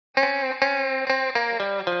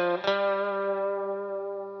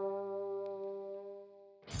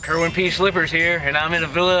and P Slippers here, and I'm in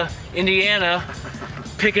Avila, Indiana,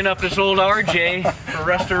 picking up this old RJ for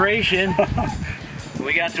restoration.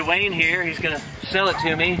 We got Duane here. He's gonna sell it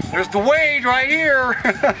to me. There's Duane right here.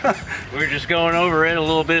 We're just going over it, a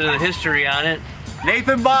little bit of the history on it.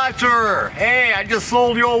 Nathan Boxer. Hey, I just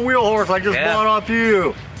sold the old wheel horse I just bought off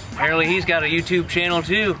you. Apparently he's got a YouTube channel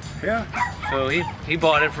too. Yeah. So he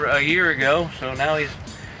bought it for a year ago, so now he's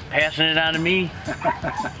passing it on to me.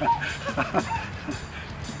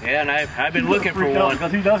 Yeah, and I've been looking for one.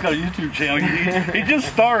 Because he does got a YouTube channel. He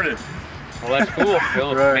just started. Well, that's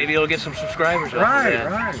cool. Maybe he'll get some subscribers.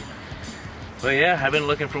 Right. But yeah, I've been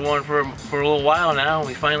looking for one for a little while now.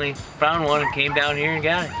 We finally found one and came down here and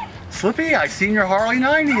got it. Slippy, I seen your Harley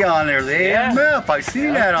 90 on there, the AMF. I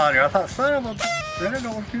seen that on there. I thought, son of a that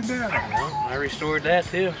don't look too bad. Well, I restored that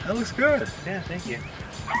too. That looks good. Yeah, thank you.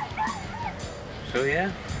 So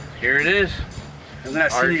yeah, here it is. And then I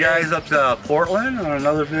see you guys up to Portland on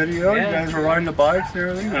another video. You guys were riding the bikes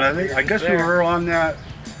and everything. And I guess you were on that,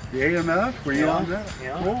 the AMF. Were you on that?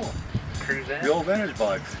 Yeah. Cool. Cruise that. The old vintage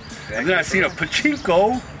bikes. Exactly. And then I seen a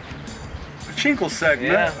pachinko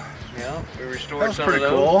segment. Yeah, we restored some of those. That was pretty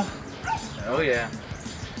cool. Oh yeah.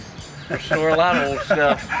 Restore a lot of old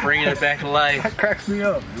stuff, bringing it back to life. That cracks me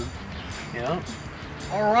up, man. Yeah.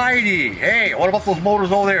 Alrighty. Hey, what about those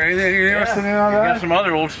motors over there? Anything interesting in on that? Got some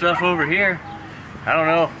other old stuff over here. I don't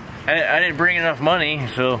know. I didn't bring enough money,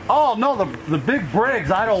 so. Oh no, the big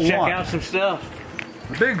Briggs I don't want. Check out some stuff.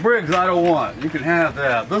 The big Briggs I don't want. You can have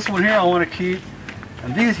that. This one here I want to keep.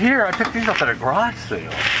 And these here, I picked these up at a garage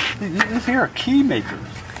sale. These here are key makers.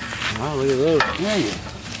 Wow, look at those. Yeah,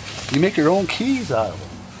 you make your own keys out of them.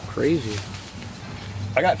 Crazy.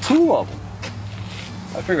 I got 2 of them.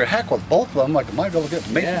 I figured, heck, with both of them, I might be able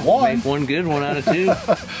to make one. Make one good one out of 2.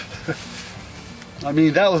 I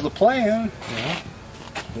mean, that was the plan. Yeah.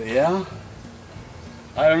 But yeah.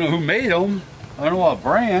 I don't know who made them. I don't know what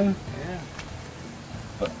brand. Yeah.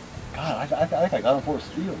 But, God, I think I got them for a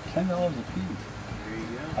steal. $10 a piece. There you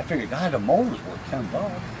go. I figured, God, the motor's worth $10.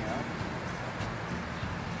 Yeah.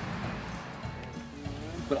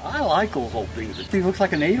 But I like those old things. This thing looks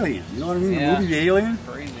like an alien. You know what I mean? Yeah. The movie Alien.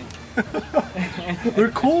 Crazy.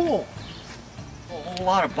 They're cool. A whole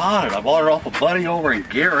lot about it. I bought it off a buddy over in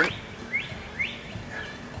Garrett.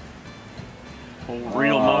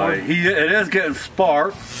 Real mower. It is getting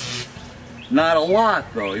spark. Not a lot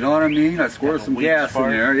though. You know what I mean? I squirted some gas in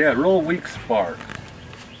there. Yeah, real weak spark.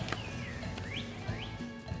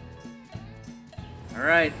 All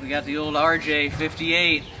right, we got the old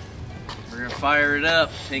RJ58. We're gonna fire it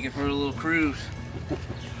up, take it for a little cruise.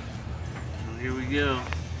 So here we go.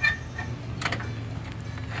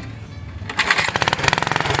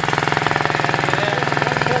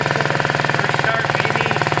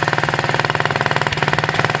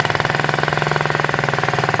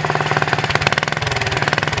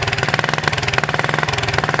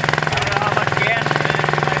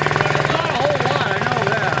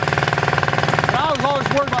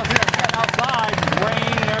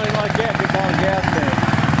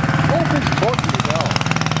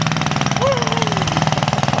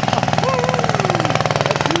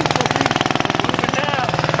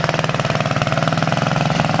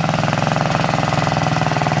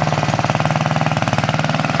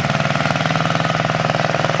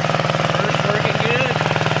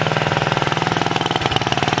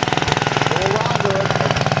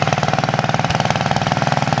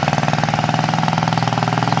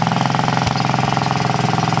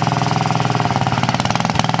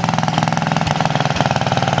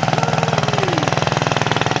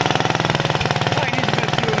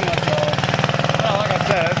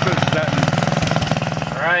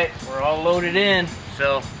 Loaded in,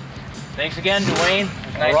 so thanks again, Duane.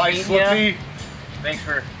 Nice meeting you. Thanks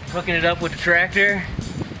for hooking it up with the tractor.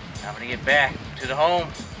 I'm gonna get back to the home,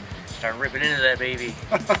 start ripping into that baby.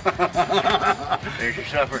 There's your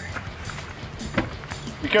supper.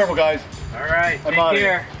 Be careful, guys. All right, take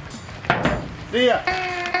care. See ya.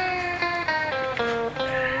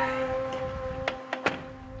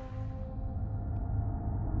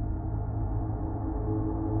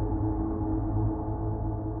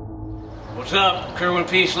 What's up? Kerwin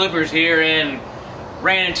P. Slippers here, and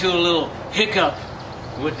ran into a little hiccup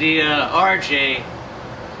with the RJ,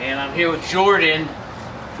 and I'm here with Jordan,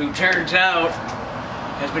 who turns out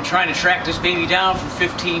has been trying to track this baby down for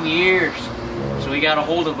 15 years. So he got a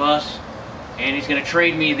hold of us, and he's going to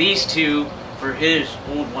trade me these 2 for his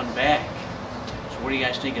old one back. So what do you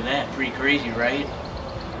guys think of that? Pretty crazy, right?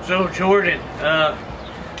 So Jordan,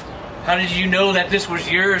 how did you know that this was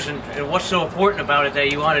yours, and what's so important about it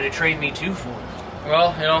that you wanted to trade me 2 for?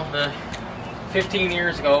 Well, you know, 15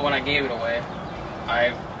 years ago when I gave it away,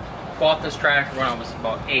 I bought this tractor when I was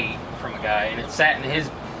about 8 from a guy, and it sat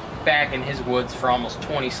in back in his woods for almost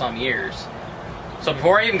 20 some years. So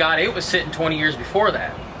before I even got it, it was sitting 20 years before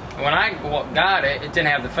that. And when I got it, it didn't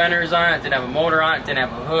have the fenders on it, it didn't have a motor on it, it didn't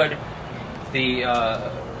have a hood. The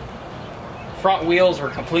front wheels were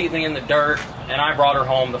completely in the dirt, and I brought her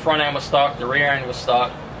home. The front end was stuck, the rear end was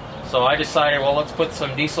stuck. So I decided, well, let's put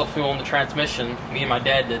some diesel fuel in the transmission. Me and my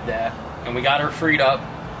dad did that, and we got her freed up.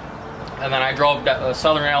 And then I drove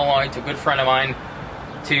Southern Illinois to a good friend of mine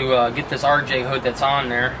to get this RJ hood that's on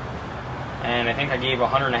there. And I think I gave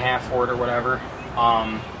 $150 for it or whatever.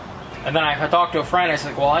 And then I talked to a friend. I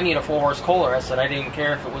said, well, I need a 4-horse Kohler. I said I didn't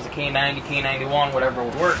care if it was a K90, K91, whatever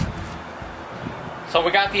would work. So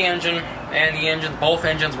we got the engine, and both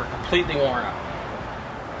engines were completely worn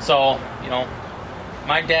out. So, you know,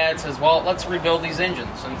 my dad says, well, let's rebuild these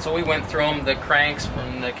engines. And so we went through them, the cranks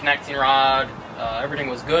from the connecting rod, everything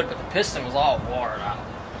was good, but the piston was all worn out.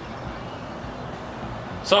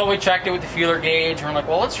 So we checked it with the feeler gauge, and we're like,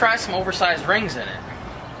 well, let's try some oversized rings in it.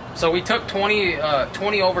 So we took 20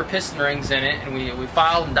 over piston rings in it, and we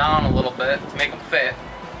filed them down a little bit to make them fit.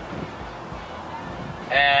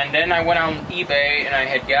 And then I went on eBay, and I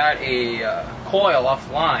had got a coil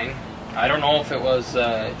offline. I don't know if it was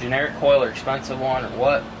a generic coil or expensive one or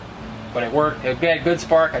what, but it worked. It had good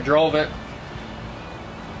spark. I drove it.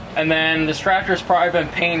 And then this tractor's probably been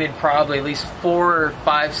painted at least 4,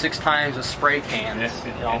 5, 6 times with spray cans.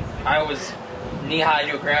 You know, I was knee-high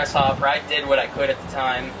to a grasshopper. I did what I could at the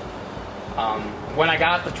time. When I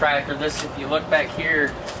got the tractor, if you look back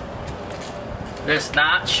here, this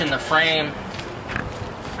notch in the frame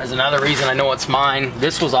is another reason I know it's mine.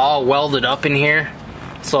 This was all welded up in here.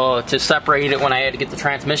 So to separate it when I had to get the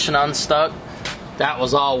transmission unstuck, that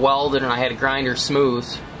was all welded, and I had a grinder smooth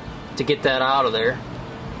to get that out of there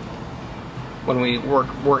when we were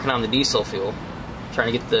working on the diesel fuel,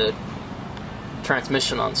 trying to get the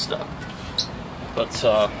transmission unstuck. But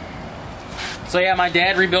so yeah, my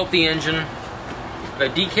dad rebuilt the engine. The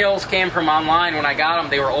decals came from online. When I got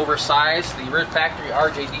them, they were oversized. The rear factory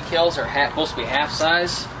RJ decals are supposed to be half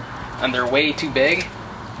size, and they're way too big.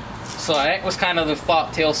 So that was kind of the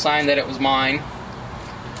thought-tail sign that it was mine.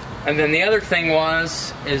 And then the other thing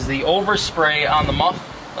is the overspray on the muff.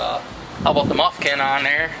 How about the muffkin on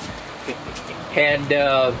there? Had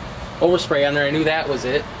overspray on there. I knew that was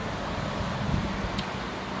it.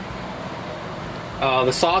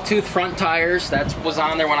 The sawtooth front tires, that was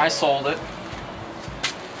on there when I sold it.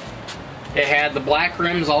 It had the black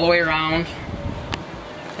rims all the way around.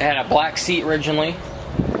 It had a black seat originally.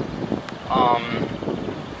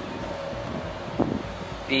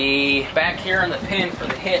 The back here on the pin for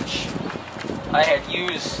the hitch, I had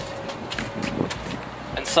used,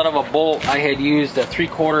 instead of a bolt, I had used a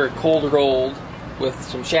 3/4 cold rolled with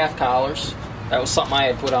some shaft collars. That was something I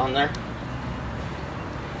had put on there.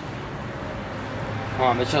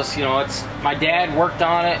 It's just, you know, it's, my dad worked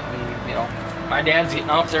on it, and, you know, my dad's getting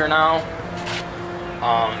up there now.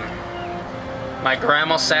 My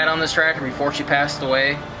grandma sat on this tractor before she passed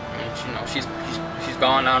away, and you know, she's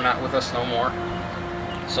gone now, not with us no more.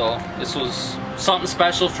 So this was something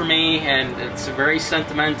special for me, and it's very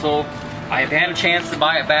sentimental. I have had a chance to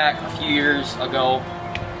buy it back a few years ago,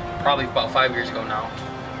 probably about 5 years ago now,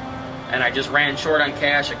 and I just ran short on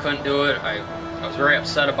cash. I couldn't do it. I was very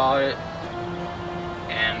upset about it,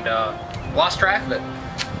 and lost track of it.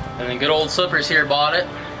 And then good old Slippers here bought it.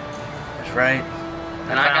 That's right.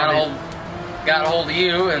 And I got a hold of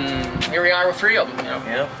you, and here we are with 3 of them. You know?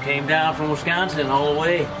 Yep, came down from Wisconsin all the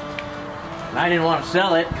way. And I didn't want to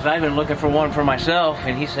sell it because I've been looking for one for myself,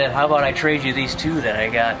 and he said, how about I trade you these 2 that I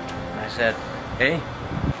got? And I said, hey,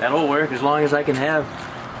 that'll work as long as I can have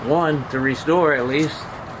one to restore at least.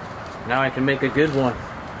 Now I can make a good one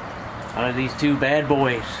out of these 2 bad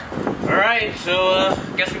boys. All right, so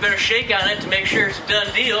guess we better shake on it to make sure it's a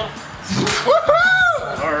done deal.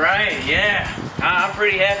 Woohoo! All right, yeah. I'm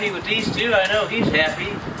pretty happy with these 2. I know he's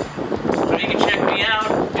happy. So you can check me out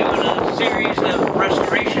doing a series of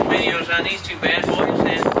restoration videos on these 2 bad boys.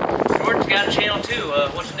 And Jordan's got a channel too.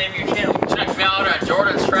 What's the name of your channel? Check me out on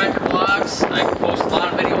Jordan's Tractor Vlogs. I post a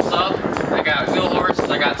lot of videos up. I got wheel horses,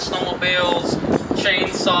 I got snowmobiles,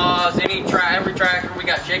 chainsaws, every tractor. We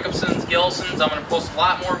got Jacobsons, Gilsons. I'm going to post a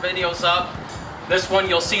lot more videos up. This one,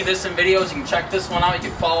 you'll see this in videos. You can check this one out. You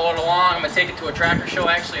can follow it along. I'm going to take it to a tractor show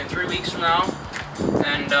actually in 3 weeks from now.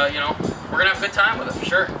 And, you know, we're going to have a good time with it for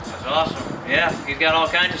sure. That's awesome. Yeah, he's got all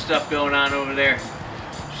kinds of stuff going on over there.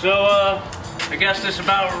 So, I guess this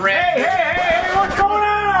about wraps. Hey, what's going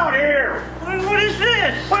on out here? What is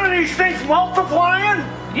this? What are these things multiplying?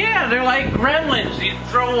 Yeah, they're like gremlins. You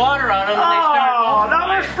throw water on them and they start multiplying. Now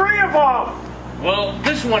there's 3 of them. Well,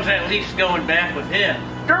 this one's at least going back with him.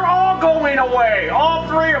 They're all going away. All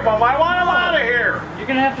three of them. I want them out of here. You're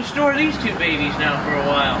gonna have to store these two babies now for a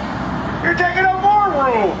while. You're taking up more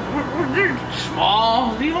room. They're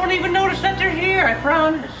small. You won't even notice that they're here, I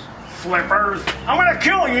promise. Slippers. I'm gonna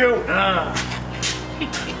kill you.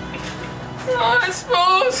 I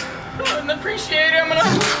suppose. I wouldn't appreciate it. I'm gonna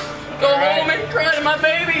go home and cry to my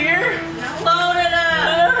baby here. Load it up!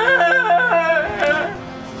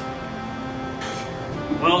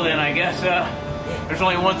 Well then, I guess there's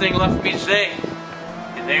only one thing left for me to say.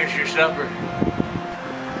 And there's your supper.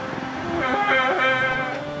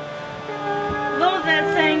 Load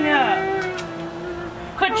that thing up.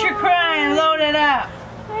 Quit your crying, load it up.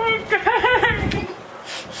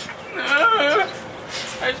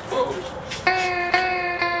 I suppose.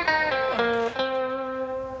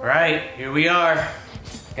 Right, here we are.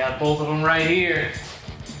 Got both of them right here.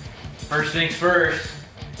 First things first,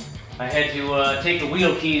 I had to take the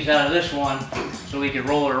wheel keys out of this one so we could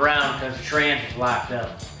roll it around because the trans is locked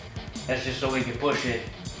up. That's just so we can push it.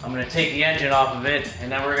 I'm gonna take the engine off of it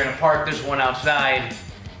and then we're gonna park this one outside,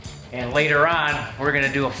 and later on we're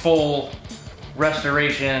gonna do a full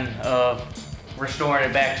restoration of restoring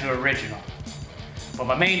it back to original. But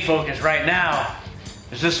my main focus right now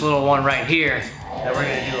is this little one right here that we're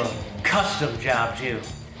gonna do a custom job to.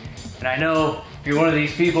 And I know if you're one of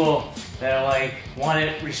these people that are like, want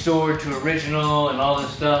it restored to original and all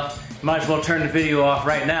this stuff, you might as well turn the video off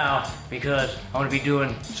right now because I'm gonna be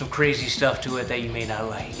doing some crazy stuff to it that you may not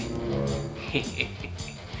like.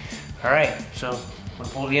 All right, so I'm gonna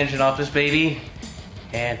pull the engine off this baby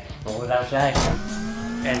and roll it outside.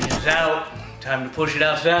 Engine's out, time to push it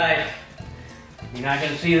outside. You're not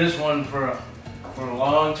gonna see this one for a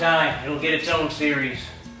long time. It'll get its own series.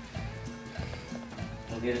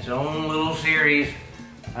 It'll get its own little series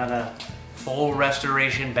on a full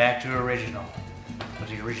restoration back to original. With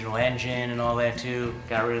the original engine and all that too.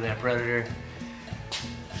 Got rid of that Predator.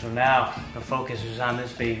 So now the focus is on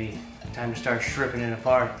this baby. Time to start stripping it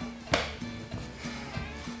apart.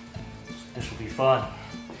 This will be fun.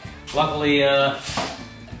 Luckily,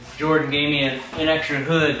 Jordan gave me an extra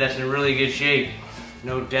hood that's in really good shape.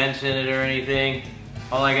 No dents in it or anything.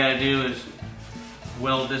 All I gotta do is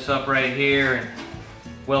weld this up right here and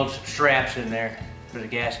weld some straps in there for the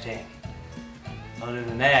gas tank. Other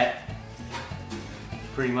than that, it's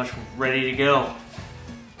pretty much ready to go.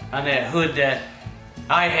 On that hood that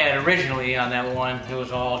I had originally on that one, it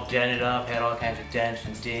was all dented up, had all kinds of dents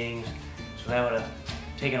and dings. So that would have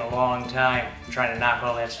taken a long time trying to knock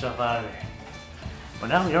all that stuff out of there. But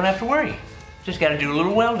now we don't have to worry. Just gotta do a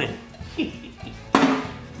little welding.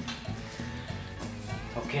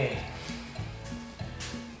 Okay.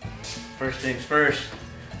 First things first,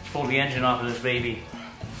 let's pull the engine off of this baby.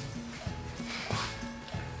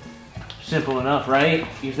 Simple enough, right?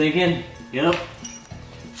 You thinking? Yep.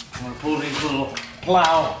 I'm gonna pull these little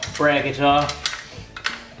plow brackets off.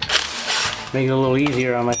 Make it a little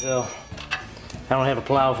easier on myself. I don't have a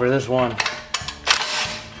plow for this one.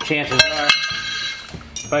 Chances are,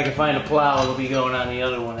 if I can find a plow, it'll be going on the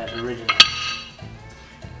other one that's original.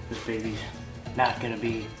 This baby's not gonna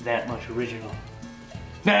be that much original.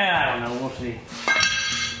 Nah, I don't know, we'll see.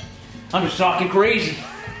 I'm just talking crazy.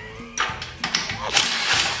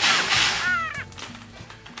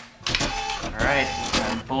 Alright,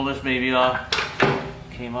 time to pull this baby off.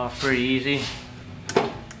 Came off pretty easy.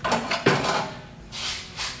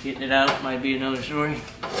 Getting it out might be another story.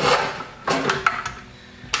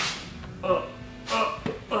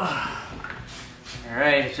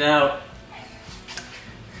 Alright, it's out.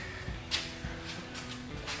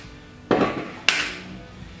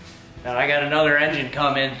 Now I got another engine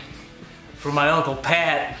coming from my Uncle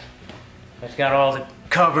Pat. That's got all the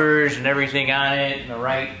covers and everything on it, and the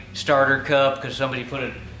right starter cup, because somebody put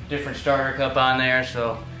a different starter cup on there.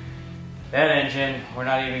 So that engine we're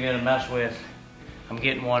not even gonna mess with. I'm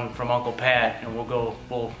getting one from Uncle Pat, and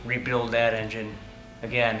we'll rebuild that engine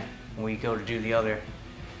again when we go to do the other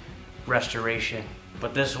restoration.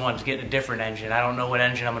 But this one's getting a different engine. I don't know what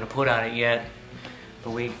engine I'm gonna put on it yet, but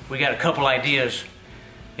we got a couple ideas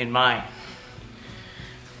in mind.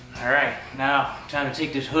 All right, now time to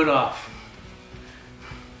take this hood off.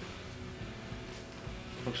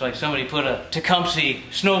 Looks like somebody put a Tecumseh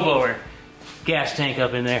snowblower gas tank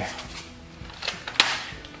up in there.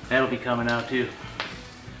 That'll be coming out too.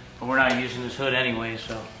 But we're not using this hood anyway,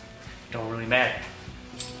 so it don't really matter.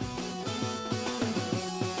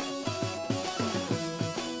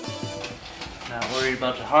 Not worried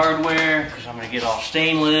about the hardware, because I'm going to get all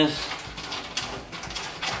stainless.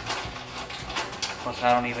 Plus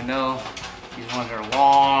I don't even know. These ones are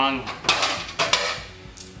long.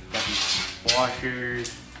 Got these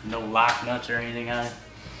washers, no lock nuts or anything on it.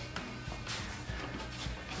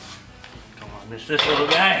 Don't want to miss this little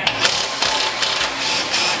guy.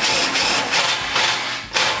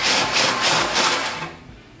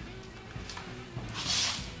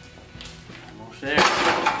 Almost there.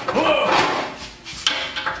 Whoa!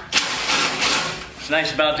 What's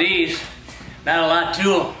nice about these, not a lot to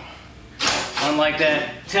them. Unlike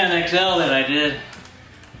that 10XL that I did,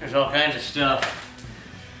 there's all kinds of stuff.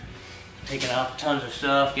 Taking out tons of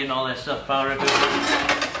stuff, getting all that stuff powdered.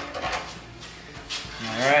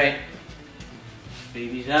 Alright,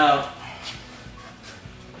 baby's out.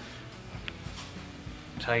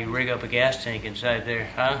 That's how you rig up a gas tank inside there,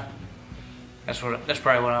 huh? That's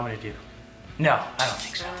probably what I'm gonna do. No, I don't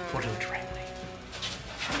think so. We'll do it directly.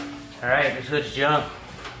 Alright, this hood's junk.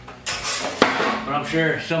 But I'm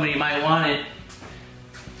sure somebody might want it.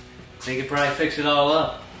 They could probably fix it all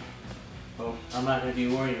up. Well, I'm not going to be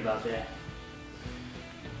worried about that.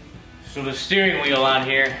 So the steering wheel on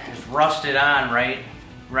here is rusted on right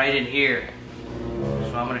in here.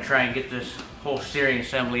 So I'm going to try and get this whole steering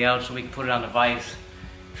assembly out so we can put it on the vise.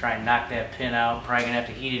 Try and knock that pin out. Probably going to have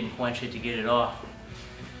to heat it and quench it to get it off.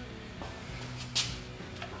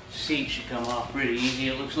 Seat should come off pretty easy,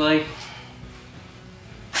 it looks like.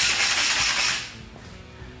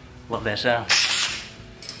 Love that sound.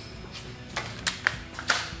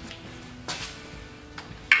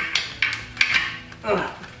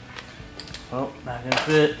 Oh, not gonna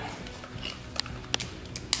fit.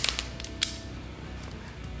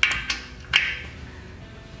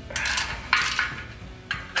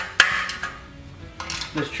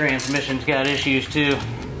 This transmission's got issues too.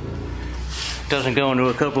 Doesn't go into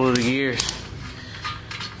a couple of the gears.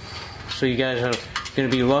 So you guys are gonna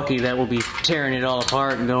be lucky that we'll be tearing it all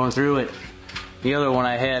apart and going through it. The other one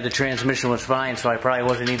I had, the transmission was fine, so I probably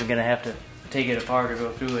wasn't even gonna have to take it apart or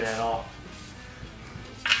go through it at all.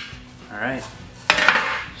 Alright,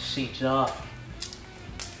 seat's off.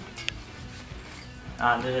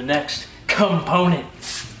 On to the next component.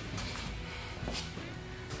 Let's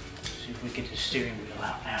see if we get the steering wheel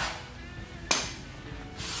out now.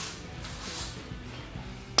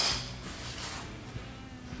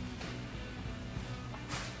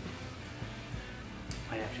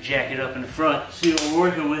 Might have to jack it up in the front, see what we're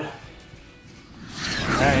working with.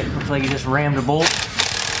 Alright, looks like you just rammed a bolt.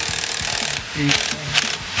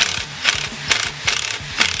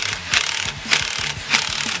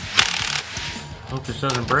 Hope this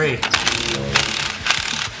doesn't break. Okay,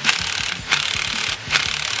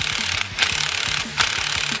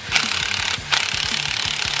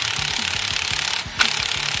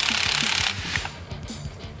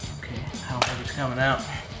 I don't think it's coming out.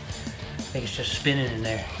 I think it's just spinning in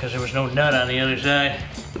there because there was no nut on the other side.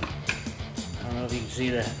 I don't know if you can see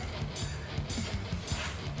that.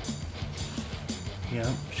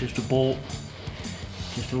 Yeah, it's just a bolt.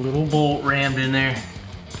 Just a little bolt rammed in there.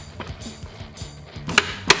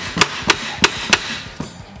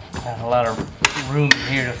 Got a lot of room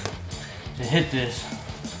here to hit this.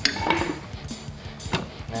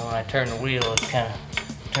 Now when I turn the wheel, it kind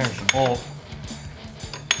of turns the bolt.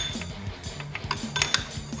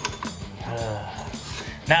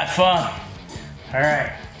 Not fun.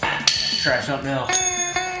 Alright, try something else.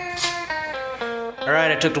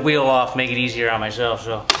 Alright, I took the wheel off, make it easier on myself,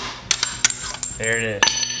 so there it is.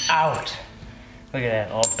 Out! Look at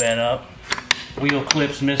that, all bent up. Wheel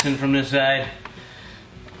clips missing from this side.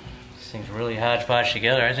 This thing's really hodgepodge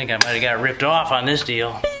together. I think I might have got ripped off on this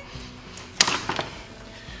deal.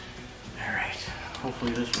 Alright,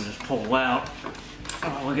 hopefully this will just pull out.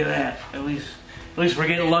 Oh, look at that. At least we're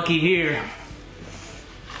getting lucky here.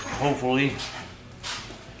 Hopefully.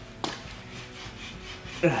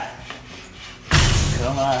 Come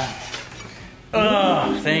on.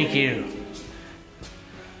 Oh, thank you.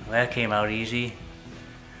 Well, that came out easy.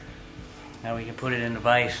 Now we can put it in the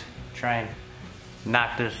vise. Try and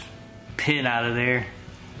knock this pin out of there.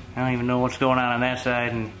 I don't even know what's going on that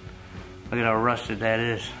side, and look at how rusted that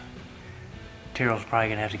is. Taryl's probably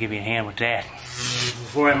gonna have to give me a hand with that.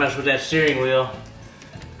 Before I mess with that steering wheel,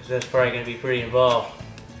 because that's probably gonna be pretty involved.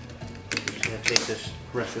 I'm just gonna take this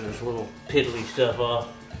rest of this little piddly stuff off.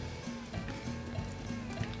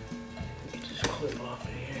 Get this clip off of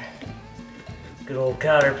here. Good old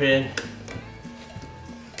cotter pin.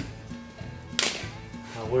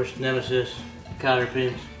 My worst nemesis, cotter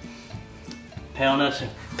pins. Pail nuts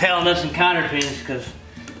and cotter pins, because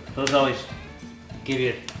those always give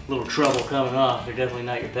you a little trouble coming off. They're definitely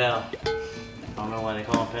not your pal. I don't know why they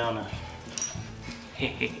call them pail nuts.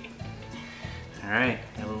 Alright,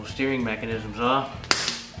 that little steering mechanism's off.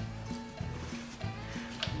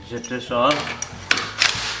 Zip this off.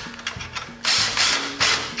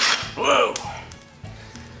 Whoa.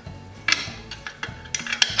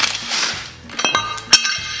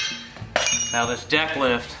 Now this deck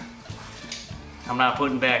lift, I'm not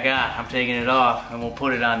putting back on. I'm taking it off, and we'll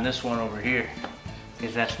put it on this one over here,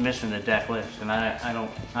 because that's missing the deck lift, and I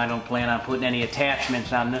don't plan on putting any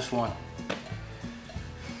attachments on this one.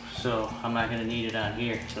 So I'm not gonna need it on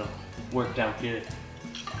here. So worked out good.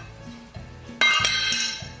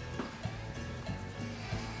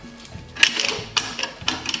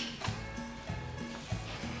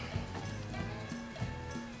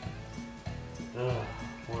 Ugh,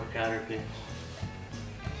 more cotter pins.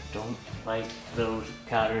 Don't like those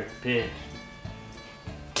cotter pins.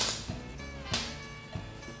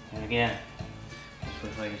 And again, this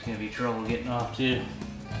looks like it's gonna be trouble getting off too.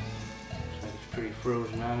 Looks like it's pretty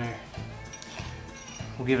frozen on there.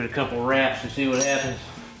 We'll give it a couple wraps and see what happens.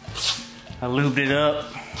 I lubed it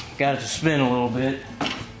up, got it to spin a little bit.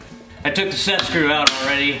 I took the set screw out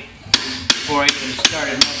already before I even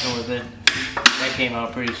started messing with it. That came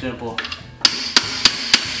out pretty simple.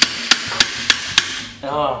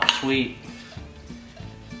 Oh, sweet.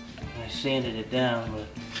 I sanded it down, but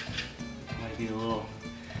might be a little,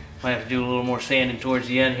 might have to do a little more sanding towards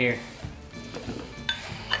the end here.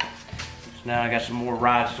 So now I got some more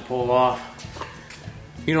rods to pull off.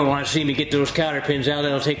 You don't want to see me get those cotter pins out.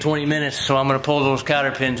 That'll take 20 minutes, so I'm going to pull those cotter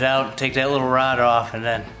pins out, take that little rod off, and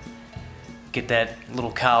then get that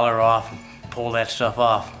little collar off and pull that stuff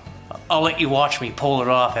off. I'll let you watch me pull it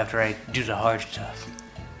off after I do the hard stuff.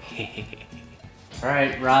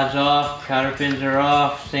 Alright, rod's off, cotter pins are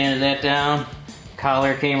off, sanded that down,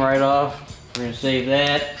 collar came right off. We're going to save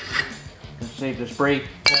that. Gonna save this brake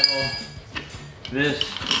pedal. This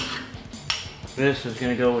is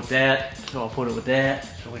going to go with that, so I'll put it with that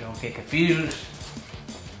so we don't get confused.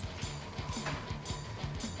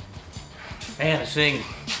 Man, this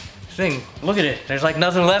thing, look at it, there's like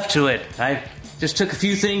nothing left to it. I just took a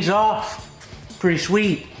few things off. Pretty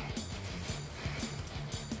sweet.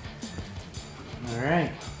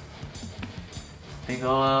 Alright. I think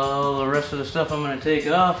all the rest of the stuff I'm going to take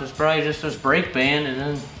off is probably just this brake band, and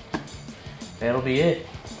then that'll be it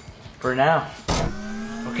for now.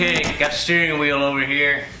 Okay, got the steering wheel over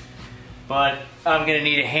here, but I'm going to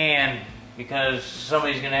need a hand because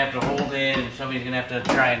somebody's going to have to hold it and somebody's going to have to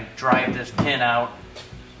try and drive this pin out,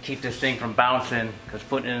 keep this thing from bouncing, because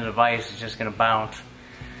putting it in the vise is just going to bounce. So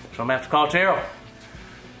I'm going to have to call Taryl.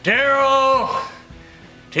 Taryl!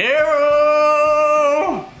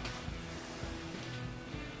 Taryl!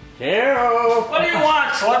 Taryl! What do you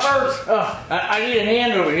want, Slippers? Oh, I need a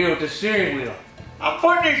hand over here with the steering wheel. I'm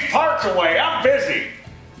putting these parts away. I'm busy.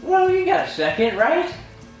 Well, you got a second, right?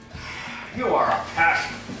 You are a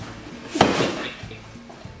pest.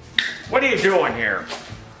 What are you doing here?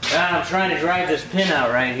 I'm trying to drive this pin out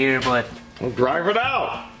right here, but... Well, drive it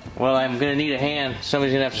out. Well, I'm going to need a hand.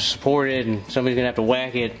 Somebody's going to have to support it, and somebody's going to have to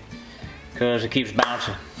whack it, because it keeps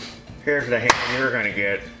bouncing. Here's the hand you're going to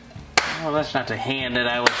get. Well, that's not the hand that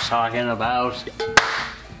I was talking about.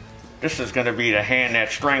 This is going to be the hand that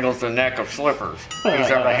strangles the neck of Slippers. These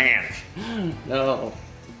are the hands. No.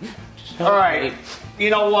 All right. You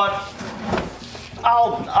know what?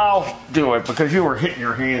 I'll do it because you were hitting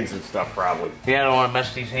your hands and stuff probably. Yeah, I don't want to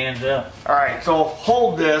mess these hands up. All right. So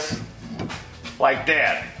hold this like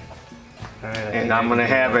that. All right, And I'm going to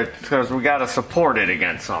have it because we got to support it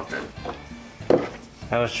against something.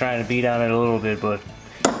 I was trying to beat on it a little bit, but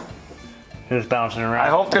it was bouncing around. I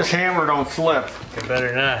hope this hammer don't slip. It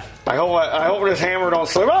better not. I hope this hammer don't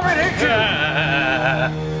slip. I'm going to hit you.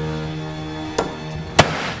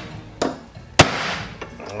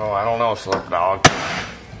 Oh, I don't know, Slip Dog.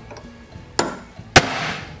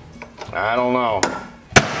 I don't know.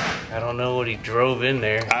 I don't know what he drove in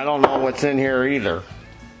there. I don't know what's in here either.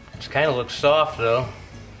 It kind of looks soft, though.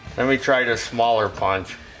 Let me try this smaller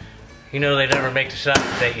punch. You know they never make the size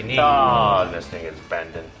that you need. Oh, this thing is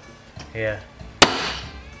bending. Yeah.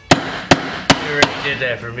 You already did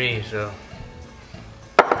that for me, so.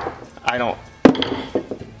 I don't...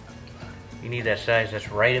 You need that size that's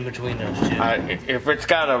right in between those two. If it's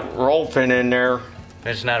got a roll pin in there...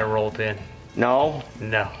 It's not a roll pin. No?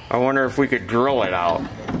 No. I wonder if we could drill it out.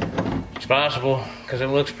 It's possible, because it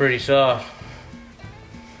looks pretty soft.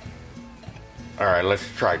 Alright, let's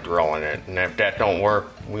try drilling it. And if that don't work,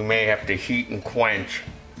 we may have to heat and quench.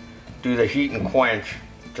 Do the heat and quench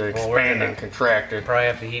to expand and contract it. Probably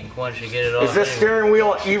have to heat and quench to get it off. Is this steering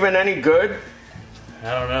wheel even any good?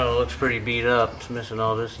 I don't know. It looks pretty beat up. It's missing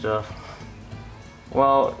all this stuff.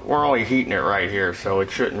 Well, we're only heating it right here, so it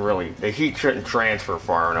shouldn't really... The heat shouldn't transfer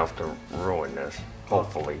far enough to ruin this,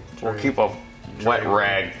 hopefully. We'll keep a wet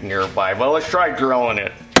rag nearby, but let's try drilling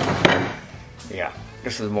it. Yeah.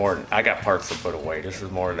 This is more, I got parts to put away. This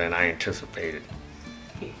is more than I anticipated.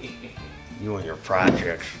 You and your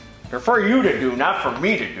projects. They're for you to do, not for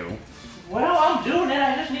me to do. Well, I'm doing it.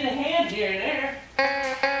 I just need a hand here and there.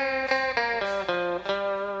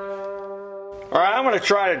 All right, I'm going to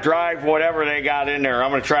try to drive whatever they got in there. I'm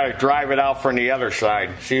going to try to drive it out from the other side.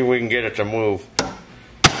 See if we can get it to move.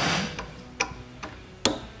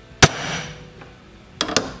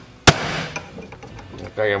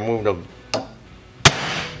 Okay, I moved a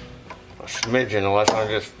smidgen unless I'm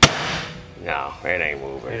just... No, it ain't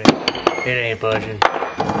moving. It ain't budging.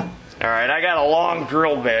 All right, I got a long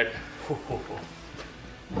drill bit.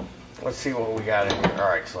 Let's see what we got in here. All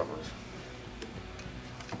right, slippers.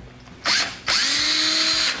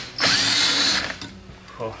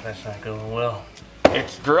 Oh, that's not going well.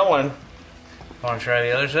 It's drilling. Want to try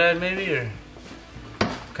the other side, maybe, or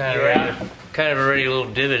kind of already a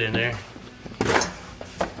little divot in there.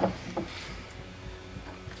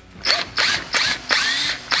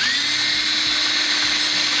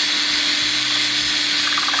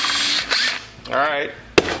 All right,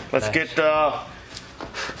 let's get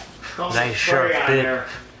nice sharp bit. there.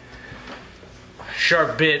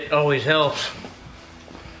 Sharp bit always helps.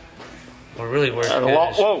 What really works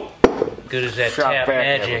good is that Sharp tap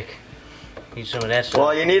back magic. Need some of that stuff.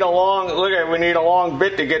 Well, you need a long, look at it, we need a long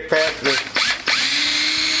bit to get past this.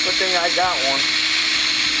 Good thing I got one.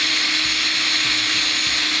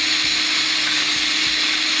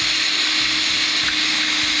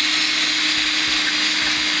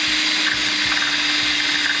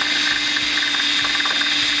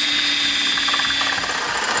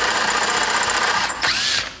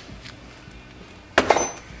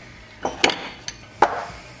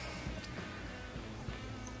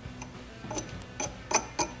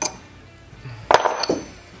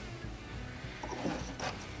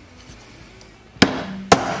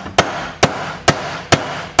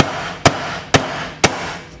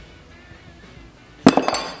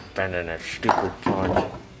 Bending that stupid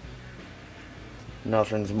punch.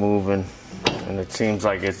 Nothing's moving, and it seems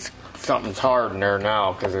like something's hard in there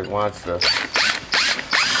now because it wants to.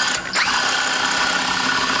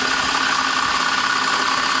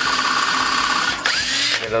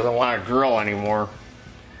 It doesn't want to drill anymore.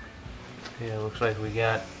 Yeah, looks like we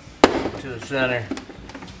got to the center.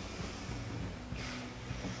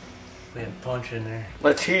 We had a punch in there.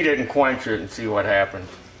 Let's heat it and quench it and see what happens.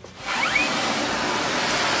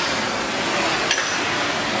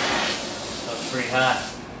 Pretty hot.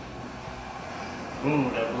 Ooh,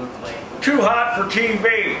 that blue flame. Too hot for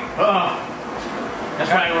TV. Oh, that's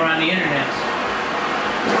why we're on the internet.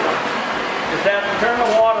 Just have to turn the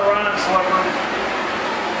water on, Slipper.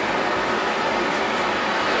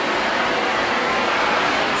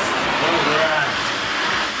 Those are on.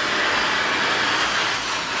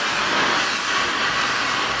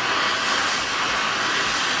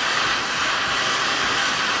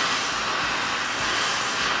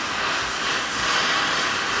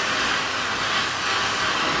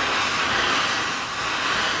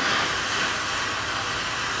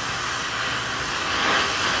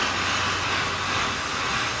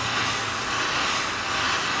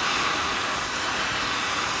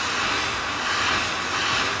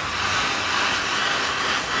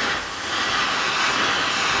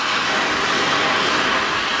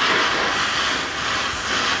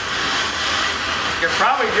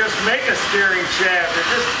 Probably just make a steering shaft. It's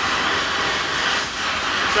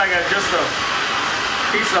like just a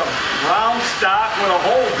piece of round stock with a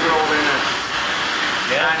hole drilled in it.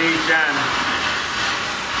 Yeah. On each end.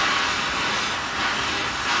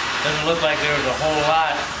 Doesn't look like there was a whole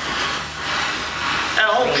lot. That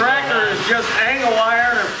whole Really tractor is just angle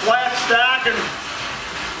iron and flat stock and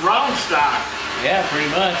round stock. Yeah, pretty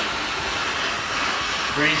much.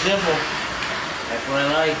 Pretty simple. That's what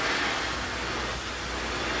I like.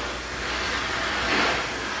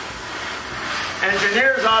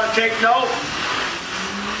 Engineers ought to take note.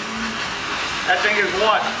 That thing is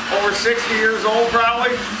what? Over 60 years old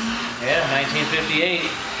probably? Yeah, 1958.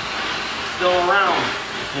 Still around.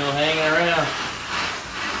 Still hanging around.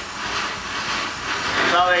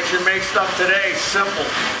 That's how they should make stuff today, simple.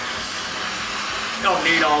 You don't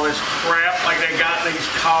need all this crap like they got in these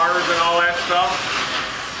cars and all that stuff.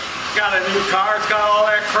 Got a new car, it's got all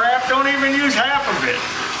that crap, don't even use half of it.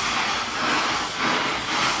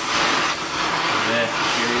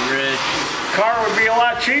 Car would be a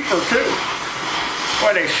lot cheaper too.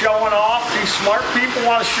 What, they showing off? These smart people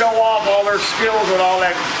want to show off all their skills with all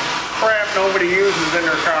that crap nobody uses in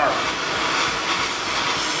their car.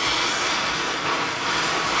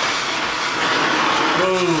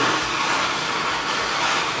 Ooh.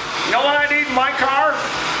 You know what I need in my car?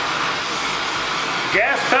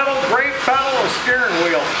 gas pedal, brake pedal, a steering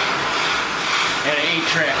wheel. And an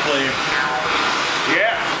 8-track player.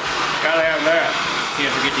 Yeah, gotta have that. Can't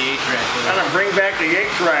forget the 8-track player. Gotta bring back the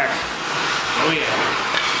 8-track. Oh yeah.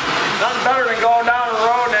 Nothing better than going down the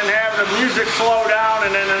road and having the music slow down,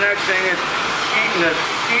 and then the next thing is eating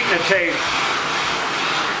the tape.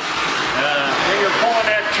 Then you're pulling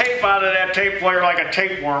that tape out of that tape player like a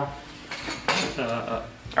tapeworm.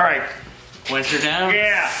 All right. Winter down?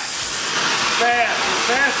 Yeah. Fast. As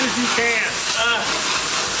fast as you can.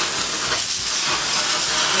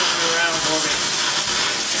 Around for me.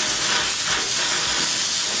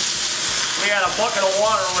 We had a bucket of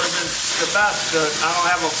water would have been the best. I don't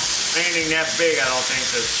have anything that big, I don't think.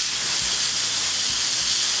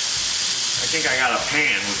 I think I got a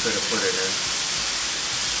pan we could have put it in.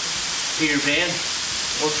 Peter Pan?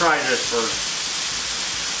 We'll try this first.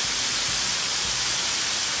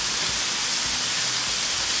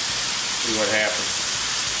 See what happens.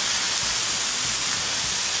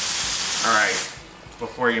 Alright,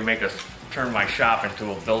 before you make us turn my shop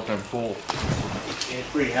into a built-in pool. Yeah, it's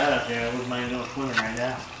pretty hot out there. I wouldn't mind going swimming right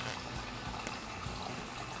now.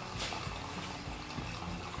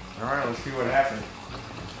 Alright, let's see what happens.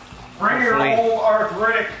 Bring your old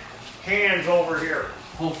arthritic hands over here.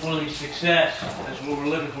 Hopefully success. That's what we're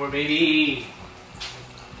looking for, baby.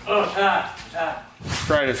 Oh, it's hot. It's hot. Let's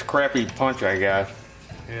try this crappy punch I got.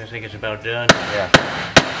 Yeah, I think it's about done. Yeah.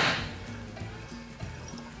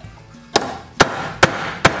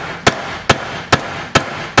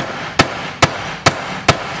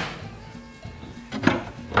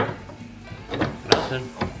 Nothing.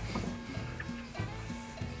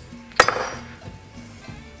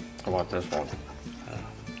 How about this one?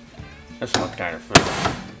 This one's kind of food.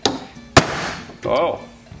 Oh.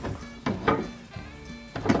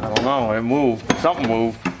 I don't know, it moved. Something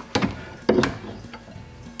moved.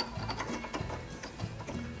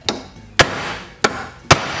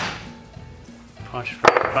 Punch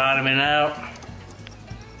bottoming out.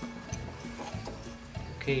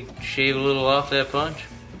 Okay, shave a little off that punch.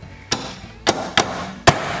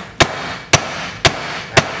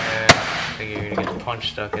 I think you're gonna get the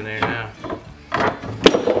punch stuck in there now.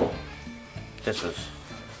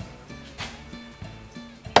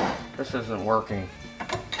 This isn't working.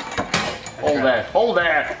 Hold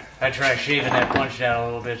that. I try shaving that punch down a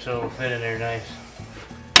little bit so it'll fit in there nice.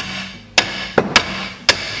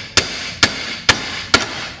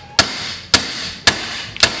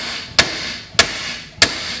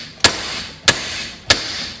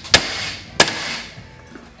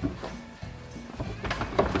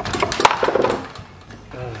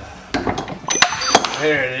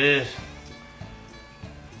 There it is.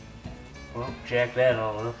 Well, jack that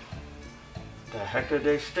all up. The heck did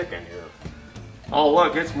they stick in here? Oh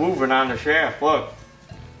look, it's moving on the shaft, look.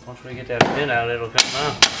 Once we get that pin out, it'll come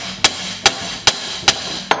out.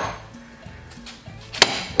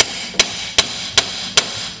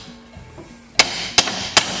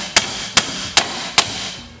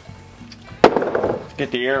 Let's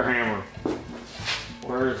get the air hammer.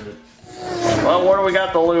 Where is it? Well, where do we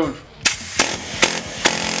got the lube?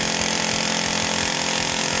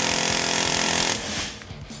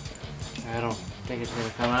 I don't think it's going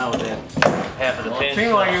to come out with that half of the pin. It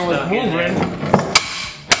seemed like it was moving.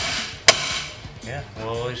 Yeah,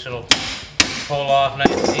 well at least it'll pull off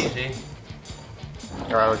nice and easy.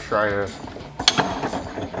 Alright, let's try this.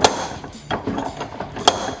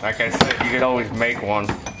 Like I said, you could always make one.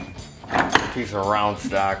 Piece of round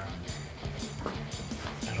stock.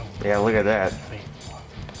 Yeah, look at that.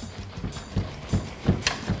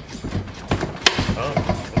 Oh,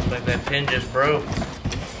 looks like that pin just broke.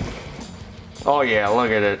 Oh yeah,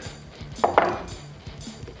 look at it.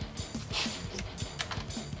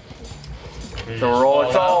 So roll,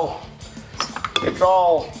 it's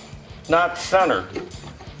all not centered. There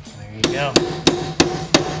you go.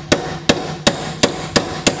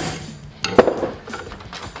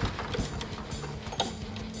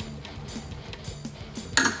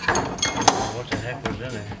 What the heck was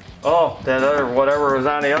in there? Oh, that other, whatever was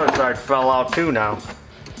on the other side fell out too now.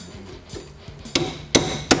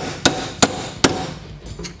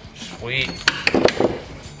 Sweet.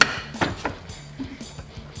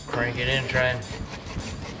 Crank it in, try and...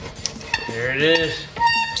 There it is.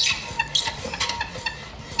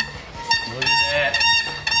 Look at that.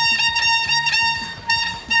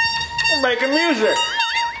 We're making music.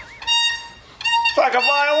 It's like a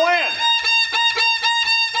violin.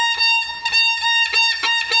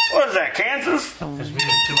 What is that, Kansas? That's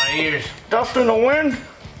music to my ears. Dust in the wind?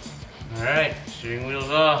 Alright, steering wheel's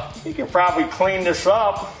off. You can probably clean this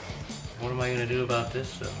up. What am I going to do about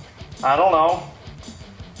this though? I don't know.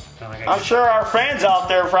 I'm sure our fans out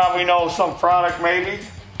there probably know some product maybe.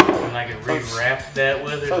 And I could rewrap that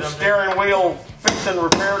with or some something. steering wheel fix and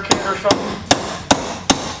repair kit or something.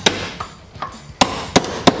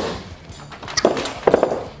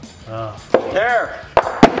 Oh. There.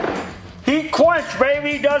 Heat quench,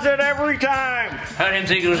 baby, does it every time. I didn't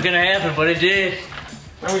think it was gonna happen, but it did.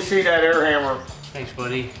 Let me see that air hammer. Thanks,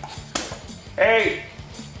 buddy. Hey,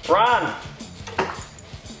 Ron.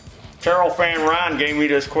 Taryl fan Ron gave me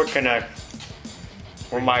this quick connect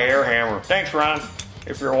with my air hammer. Thanks, Ron,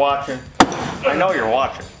 if you're watching. I know you're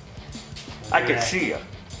watching. I can see you.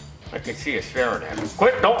 I can see you staring at me.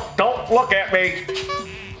 Quit, don't look at me.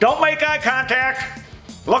 Don't make eye contact.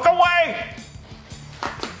 Look away.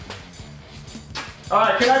 All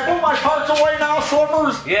right, can I put my parts away now,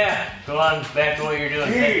 Slippers? Yeah, go on back to what you're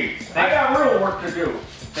doing. Jeez, I got real work to do.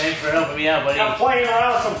 Thanks for helping me out, buddy. I'm playing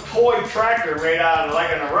around with some toy tractor made out of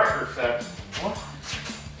like in a record set. What?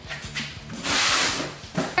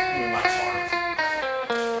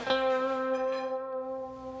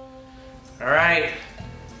 Alright,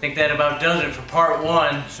 I think that about does it for part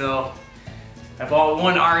one. So I bought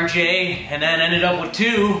one RJ and then ended up with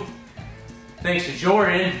two, thanks to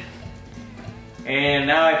Jordan. And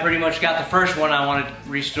now I pretty much got the first one I want to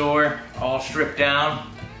restore, all stripped down.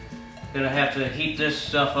 Gonna have to heat this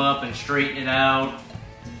stuff up and straighten it out,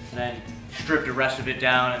 and then strip the rest of it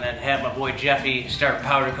down, and then have my boy Jeffy start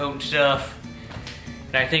powder coating stuff.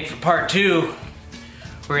 And I think for part two,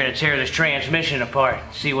 we're gonna tear this transmission apart,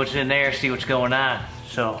 see what's in there, see what's going on.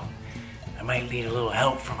 So I might need a little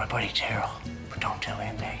help from my buddy Taryl, but don't tell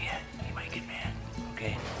him that yet. He might get mad.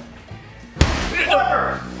 Okay.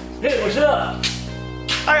 Hey, what's up?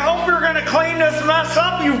 I hope you're gonna clean this mess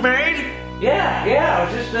up you've made. Yeah, I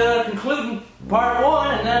was just concluding part one,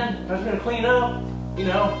 and then I was gonna clean up, you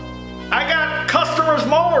know. I got customers'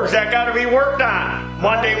 mowers that gotta be worked on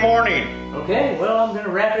Monday morning. Okay, well, I'm gonna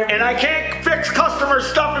wrap everything. And I can't fix customer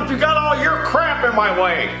stuff if you got all your crap in my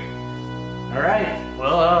way. All right,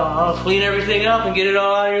 well, I'll clean everything up and get it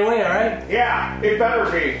all out of your way, all right? Yeah, it better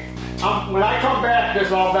be. When I come back,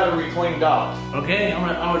 this all better be cleaned up. Okay, I'm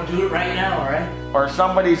gonna do it right now, all right? Or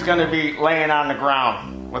somebody's gonna be laying on the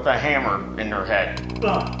ground with a hammer in their head.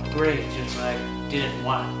 Oh, great, just what I didn't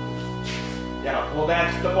want. Yeah, well,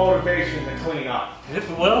 that's the motivation to clean up.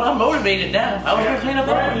 Well, I'm motivated now. I was gonna clean up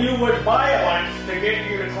anyway. You would violence to get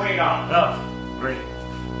you to clean up. Oh, great.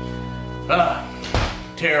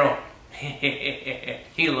 Taryl.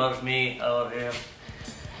 He loves me, I love him.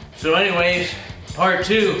 So anyways, part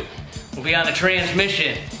two will be on the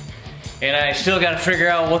transmission. And I still gotta figure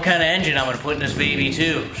out what kind of engine I'm gonna put in this baby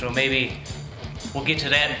too. So maybe we'll get to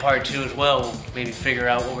that in part two as well. We'll maybe figure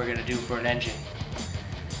out what we're gonna do for an engine.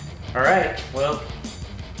 All right, well,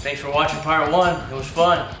 thanks for watching part one. It was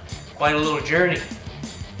fun, quite a little journey.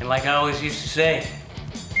 And like I always used to say,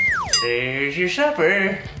 there's your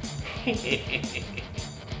supper.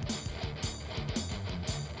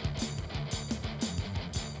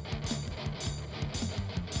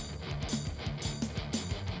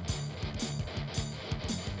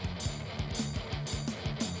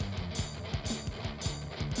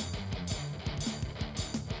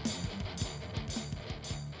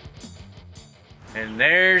 And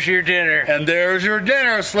there's your dinner. And there's your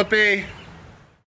dinner, Slippy.